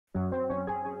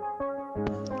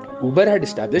Uber had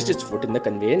established its foot in the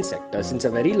conveyance sector since a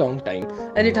very long time,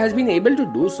 and it has been able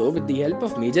to do so with the help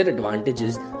of major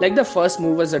advantages like the first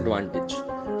mover's advantage.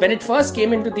 When it first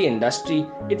came into the industry,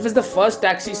 it was the first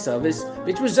taxi service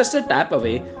which was just a tap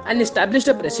away and established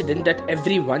a precedent that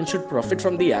everyone should profit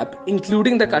from the app,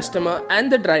 including the customer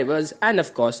and the drivers, and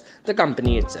of course, the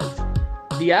company itself.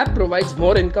 The app provides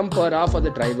more income per hour for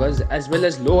the drivers as well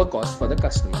as lower cost for the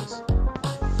customers.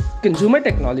 Consumer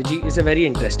technology is a very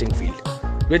interesting field.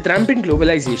 With rampant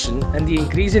globalization and the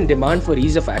increase in demand for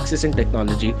ease of access and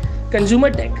technology,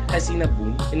 consumer tech has seen a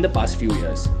boom in the past few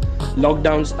years.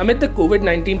 Lockdowns amid the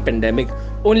COVID-19 pandemic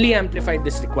only amplified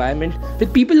this requirement,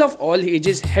 with people of all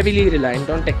ages heavily reliant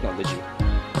on technology.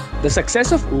 The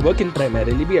success of Uber can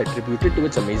primarily be attributed to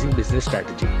its amazing business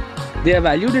strategy. They are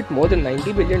valued at more than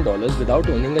 $90 billion without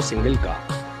owning a single car.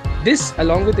 This,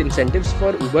 along with incentives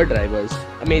for Uber drivers,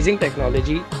 amazing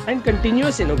technology, and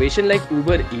continuous innovation like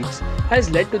Uber Eats, has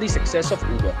led to the success of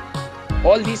Uber.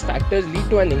 All these factors lead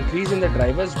to an increase in the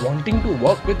drivers wanting to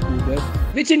work with Uber,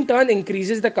 which in turn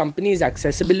increases the company's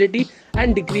accessibility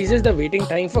and decreases the waiting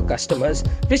time for customers,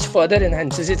 which further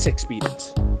enhances its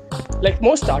experience. Like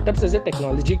most startups as a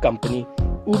technology company,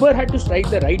 Uber had to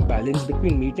strike the right balance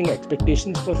between meeting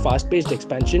expectations for fast-paced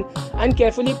expansion and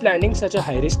carefully planning such a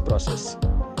high-risk process.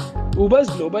 Uber's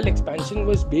global expansion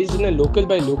was based on a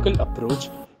local-by-local approach,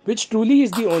 which truly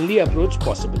is the only approach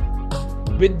possible.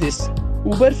 With this,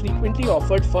 Uber frequently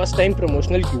offered first-time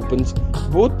promotional coupons,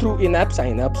 both through in-app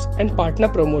sign-ups and partner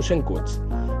promotion codes.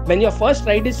 When your first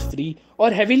ride is free or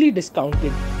heavily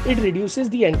discounted, it reduces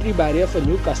the entry barrier for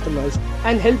new customers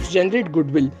and helps generate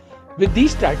goodwill. With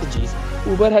these strategies,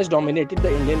 Uber has dominated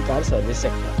the Indian car service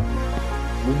sector.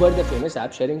 Uber, the famous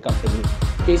app-sharing company,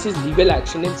 faces legal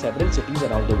action in several cities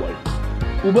around the world.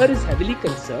 Uber is heavily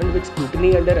concerned with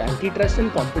scrutiny under antitrust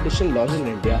and competition laws in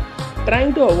India,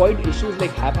 trying to avoid issues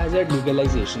like haphazard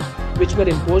legalization, which were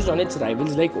imposed on its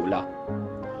rivals like Ola.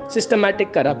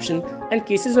 Systematic corruption and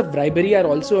cases of bribery are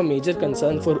also a major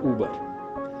concern for Uber.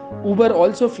 Uber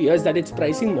also fears that its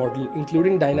pricing model,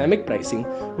 including dynamic pricing,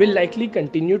 will likely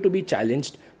continue to be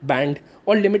challenged, banned,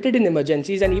 or limited in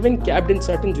emergencies and even capped in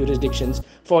certain jurisdictions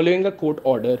following a court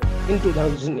order in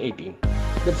 2018.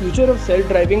 The future of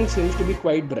self-driving seems to be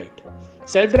quite bright.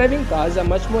 Self-driving cars are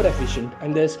much more efficient,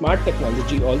 and their smart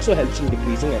technology also helps in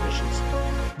decreasing emissions.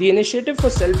 The initiative for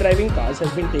self-driving cars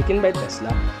has been taken by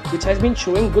Tesla, which has been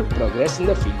showing good progress in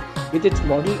the field with its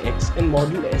Model X and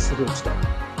Model S Roadster.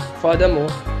 Furthermore,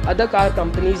 other car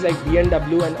companies like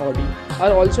BMW and Audi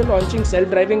are also launching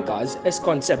self-driving cars as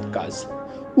concept cars.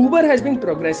 Uber has been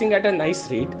progressing at a nice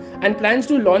rate and plans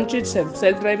to launch its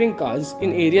self-driving cars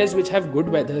in areas which have good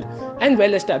weather and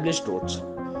well-established roads.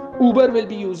 Uber will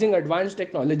be using Advanced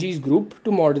Technologies Group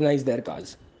to modernize their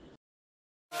cars.